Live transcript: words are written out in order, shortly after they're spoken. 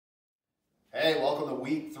Hey, welcome to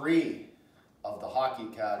week 3 of the Hockey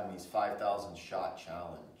Academy's 5,000 shot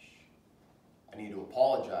challenge. I need to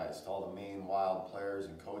apologize to all the Maine Wild players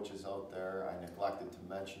and coaches out there. I neglected to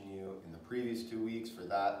mention you in the previous 2 weeks. For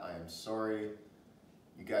that, I am sorry.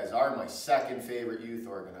 You guys are my second favorite youth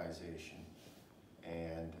organization.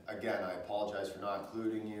 And again, I apologize for not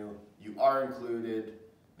including you. You are included.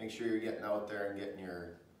 Make sure you're getting out there and getting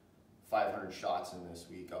your 500 shots in this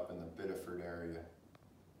week up in the Biddeford area.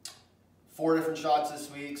 4 different shots this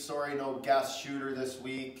week. Sorry, no guest shooter this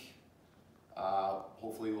week.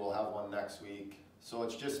 Hopefully we'll have one next week. So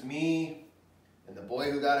it's just me and the boy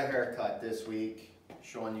who got a haircut this week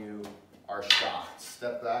showing you our shots.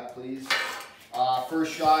 Step back, please.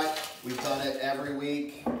 First shot, we've done it every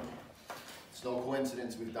week. It's no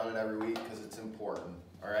coincidence we've done it every week because it's important.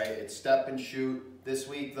 All right, it's step and shoot. This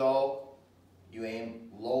week though, you aim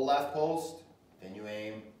low left post, then you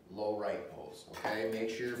aim low right post. Okay, make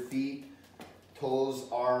sure your feet, toes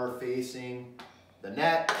are facing the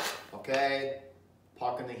net, okay?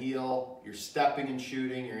 Puck in the heel, you're stepping and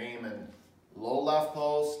shooting, you're aiming low left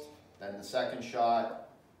post, then the second shot,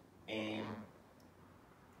 aim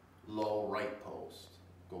low right post.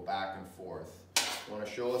 Go back and forth. You wanna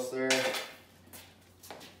show us there?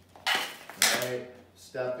 All right,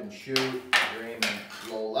 step and shoot, you're aiming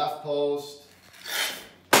low left post,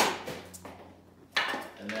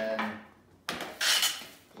 and then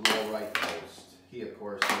low right post. He, of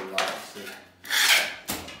course, did the opposite.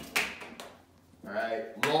 All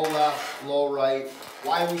right, low left, low right.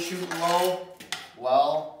 Why are we shooting low?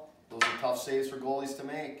 Well, those are tough saves for goalies to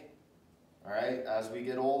make. All right, as we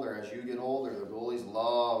get older, as you get older, the goalies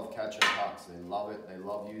love catching pucks. They love it. They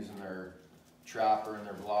love using their trapper and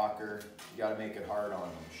their blocker. You got to make it hard on them.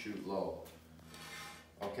 Shoot low.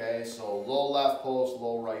 Okay, so low left post,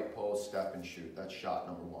 low right post, step and shoot. That's shot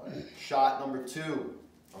number 1. Shot number 2.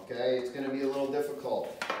 Okay, it's going to be a little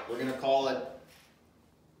difficult. We're going to call it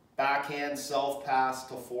backhand self-pass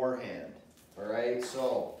to forehand. All right,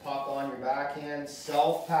 so puck on your backhand,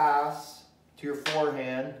 self-pass to your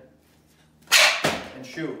forehand, and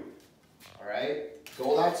shoot. All right,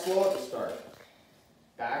 go that slow at the start.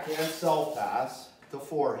 Backhand self-pass to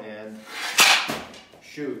forehand,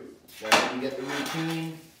 shoot. Then when you get the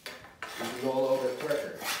routine, you can go a little bit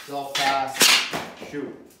quicker. Self-pass,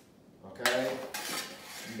 shoot. Okay?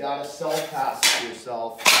 You gotta self-pass to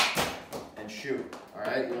yourself and shoot. All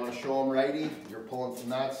right, you wanna show them righty? You're pulling from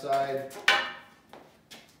that side.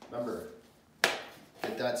 Remember,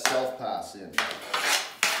 get that self-pass in.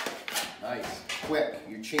 Nice, quick.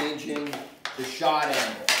 You're changing the shot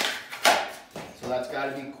angle. So that's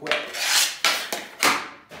gotta be quick.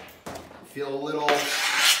 You feel a little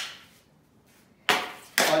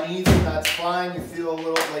uneven, that's fine. You feel a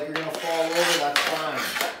little like you're gonna fall over, that's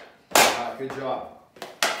fine. Good job.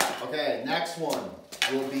 Okay, next one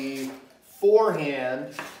will be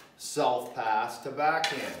forehand self-pass to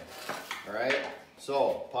backhand. All right,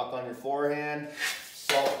 so puck on your forehand,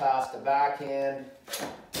 self-pass to backhand,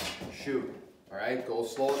 shoot. All right, go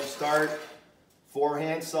slow at the start.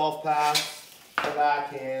 Forehand self-pass to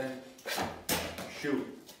backhand, shoot.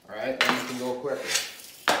 All right, then you can go quicker.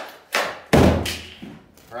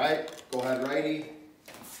 All right, go ahead, righty.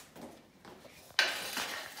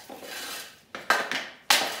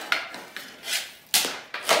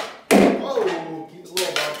 Whoa, keep it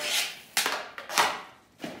low, bud.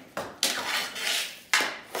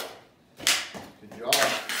 Good job.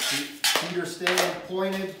 Feet are staying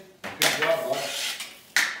pointed. Good job, bud.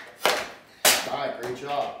 All right, great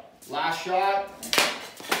job. Last shot.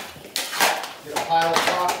 Get a pile of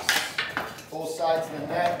pucks, both sides of the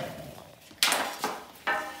net.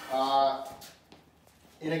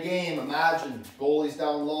 In a game, imagine goalie's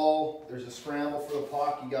down low, there's a scramble for the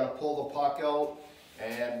puck, you got to pull the puck out,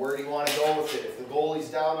 and where do you want to go with it? If the goalie's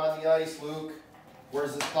down on the ice, Luke, where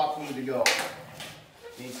does this puck need to go?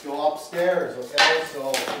 It needs to go upstairs, okay?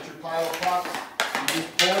 So put your pile of pucks, you're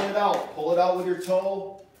just pulling it out. Pull it out with your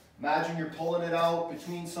toe. Imagine you're pulling it out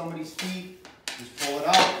between somebody's feet. Just pull it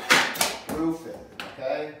out, roof it,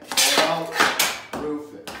 okay? Pull it out,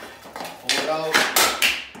 roof it. Pull it out,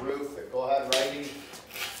 roof it. Go ahead, righty.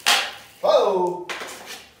 Whoa!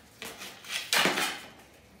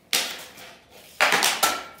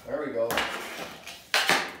 There we go.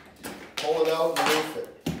 Pull it out and roof it.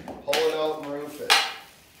 Pull it out and roof it.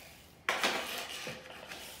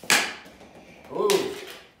 Ooh.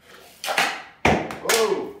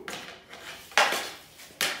 Ooh.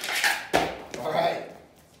 All right.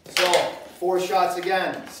 So, 4 shots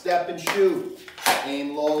again. Step and shoot.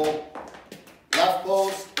 Aim low left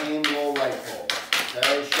post, aim low right post.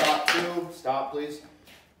 Okay, shot 2. Stop, please.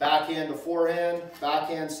 backhand to forehand,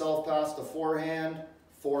 backhand self-pass to forehand,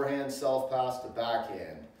 forehand self-pass to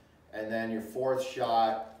backhand. And then your fourth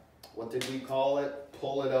shot, what did we call it?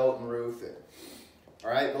 Pull it out and roof it. All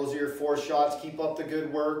right, those are your 4 shots. Keep up the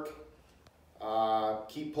good work.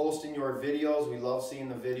 Keep posting your videos. We love seeing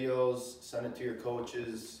the videos. Send it to your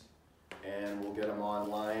coaches, and we'll get them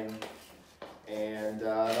online. And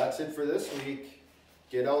that's it for this week.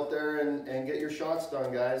 Get out there and get your shots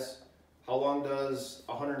done, guys. How long does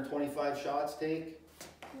 125 shots take,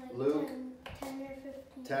 Like Luke? 10 or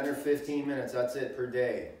 15. 10 or 15 minutes. That's it per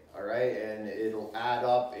day. All right, and it'll add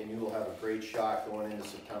up, and you will have a great shot going into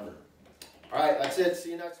September. All right, that's it.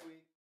 See you next week.